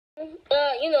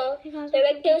the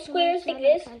rectangle squares like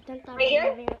this. Right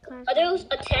here? Are those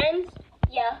a 10?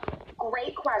 Yeah.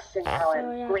 Great question,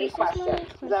 Helen. Great question.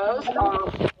 Those are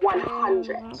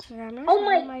 100. Oh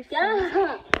my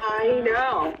god. I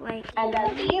know. And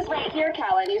then these right here,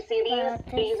 Kellen, you see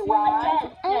these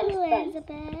rods? Elizabeth.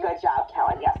 Good job,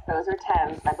 Kellen. Yes, those are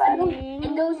 10s, my bud.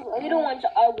 And those little ones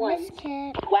are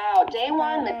 1s. Wow, day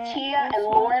one, Mattia and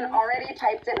Lauren already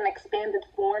typed it in expanded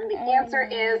form. The answer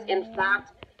is, in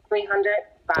fact,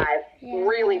 305.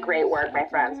 Really great work, my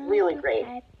friends. Really great.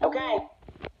 Okay,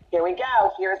 here we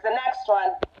go. Here's the next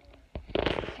one.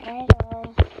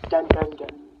 Dun, dun, dun.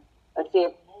 Let's see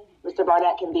if Mr.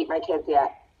 Barnett can beat my kids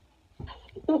yet.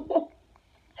 Go.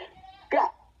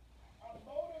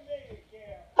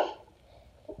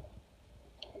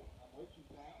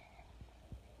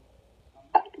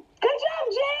 Good job,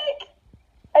 Jake!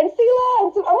 And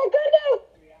Ceylon! Oh my goodness!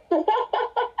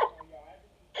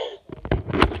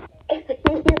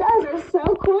 You guys are so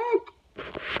quick.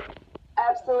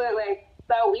 Absolutely.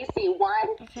 So we see 1,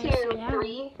 2,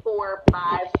 3, 4,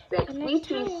 5, 6. We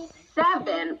see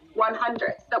 7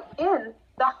 100s. So in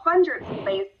the hundreds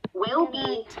place will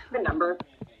be the number.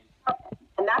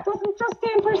 And that doesn't just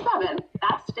stand for 7.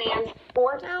 That stands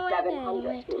for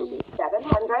 700. It will be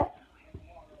 700.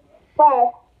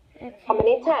 So how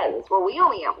many 10s? Well, we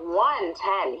only have 1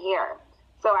 10 here.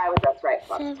 So I would just write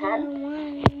plus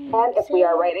 10. And if we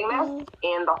are writing this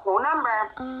in the whole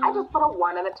number, I just put a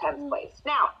 1 in the 10th place.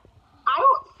 Now, I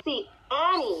don't see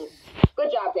any,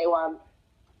 good job, day one.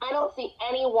 I don't see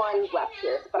any 1s left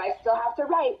here, but I still have to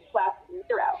write plus 0,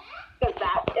 because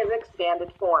that is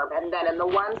expanded form. And then in the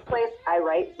 1s place, I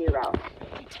write 0.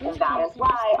 And that is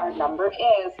why our number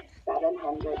is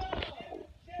 700.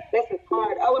 This is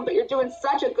hard. Owen, but you're doing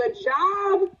such a good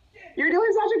job. You're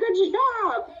doing such a good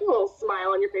job. A little smile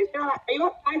on your face. Are you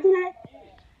outside today?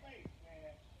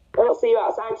 I don't see you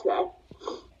outside today.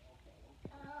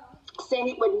 Saying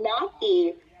it would not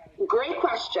be, great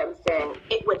question, saying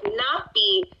it would not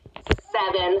be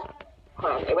 7,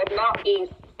 it would not be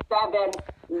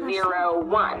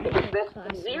 701, because this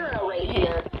 0 right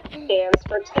here stands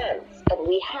for 10s, and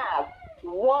we have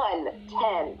 1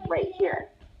 10 right here.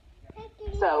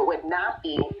 So it would not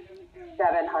be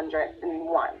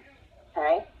 701,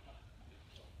 okay?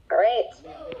 All right,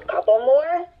 a couple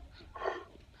more.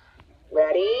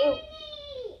 Ready?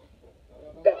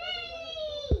 Go.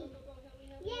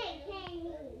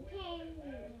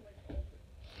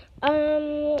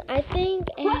 I think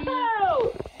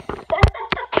Whoa!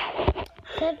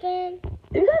 7.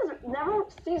 You guys never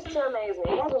cease to amaze me.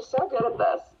 You guys are so good at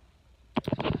this.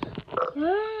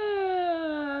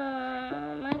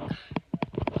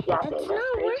 Yes, It's Amos,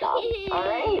 not great job. working. All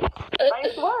right,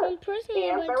 nice work. The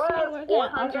answer was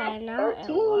 413.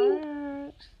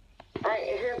 All right,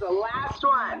 here's the last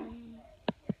one.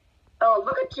 Oh,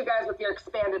 look at you guys with your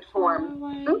expanded form.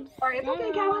 Oops, sorry, it's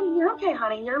okay, Callan. You're okay,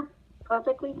 honey. You're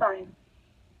perfectly fine.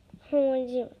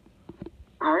 All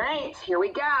right, here we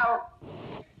go.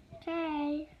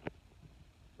 Okay.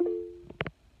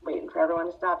 Waiting for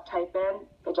everyone to stop typing.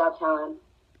 Good job, Callan.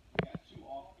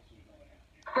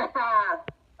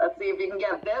 Let's see if you can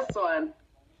get this one.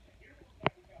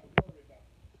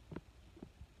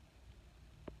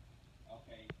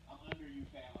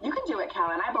 You can do it,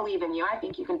 Callan. I believe in you. I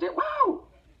think you can do it. Whoa!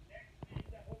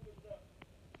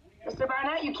 Mr.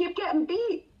 Barnett, you keep getting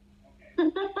beat.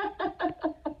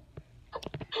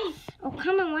 Oh,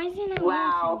 come on. Why is it not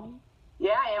Wow. working?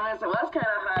 Yeah, Amos, it was kind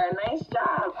of hard. Nice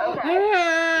job. Okay. The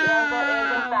answer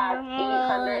is, in fact,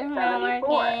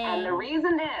 874. And the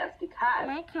reason is because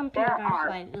My computer's there are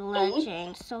like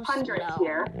glitching so hundreds slow.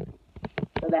 here.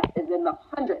 So that is in the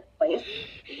 100th place.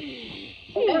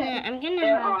 I'm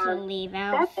gonna have to leave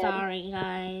out. Sorry,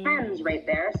 guys. 10s right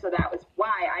there, so that was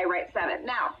why I write 7.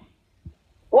 Now,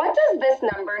 what does this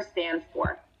number stand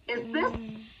for? Is this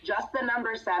just the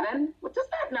number 7? What does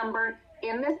that number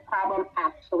in this problem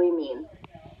actually mean?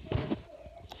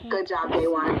 Good job, day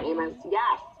one, Amos.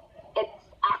 Yes, it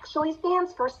actually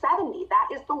stands for 70. That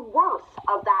is the worth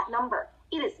of that number.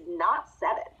 It is not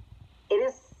 7. It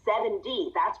is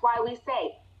 70. That's why we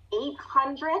say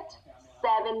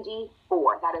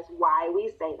 874. That is why we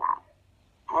say that.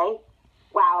 Okay?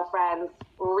 Wow, friends.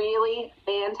 Really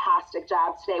fantastic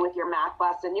job today with your math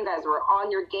lesson. You guys were on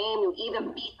your game. You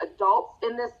even beat adults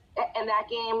in that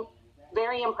game.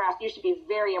 Very impressed. You should be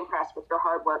very impressed with your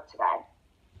hard work today.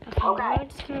 Okay.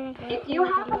 If you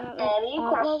have any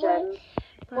questions,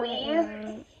 please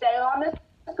stay on this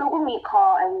Google Meet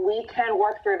call and we can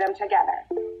work through them together.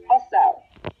 Also,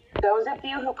 those of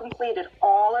you who completed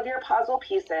all of your puzzle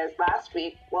pieces last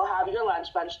week will have your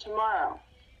lunch bunch tomorrow.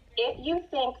 If you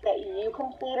think that you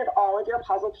completed all of your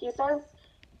puzzle pieces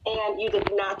and you did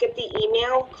not get the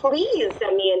email, please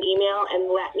send me an email and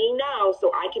let me know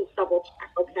so I can double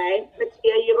check, okay? Fatia,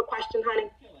 you have a question, honey?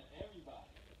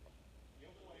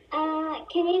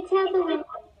 Can you tell the winner?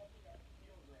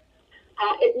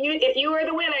 If you were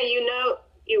the winner, you know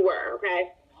you were,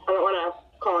 okay? I don't want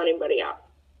to call anybody out.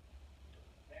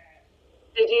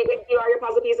 Did you do all your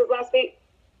puzzle pieces last week?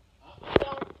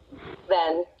 Yeah.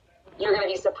 Then you're going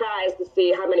to be surprised to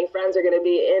see how many friends are going to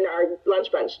be in our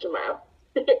lunch bunch tomorrow.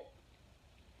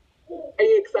 Are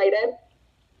you excited?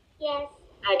 Yes.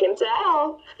 I can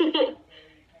tell.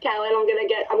 Callan, I'm gonna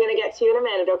get to you in a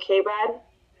minute, okay, bud?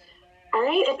 All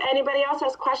right. If anybody else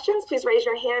has questions, please raise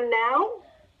your hand now.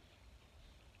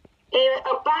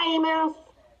 Bye, Amos.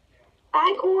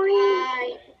 Bye, Corey.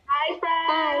 Bye. Bye,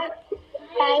 Fred.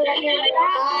 Bye.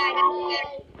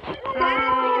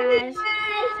 Guys.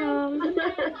 So,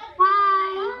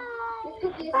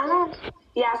 Bye.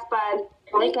 Yes, bud.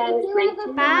 Bye, guys. Great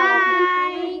to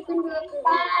bye.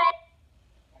 Bye.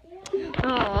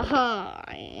 Oh,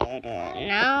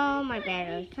 now my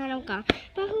battery's kind of gone.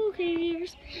 But who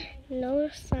cares? No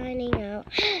signing out.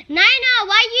 Nina,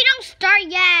 why you don't start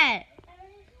yet?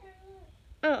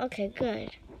 Oh, okay, good.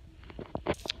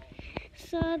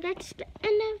 So that's the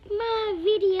end of my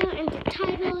video, and the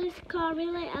title is called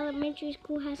Relay Elementary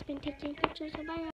School Has Been Taking Pictures. So bye.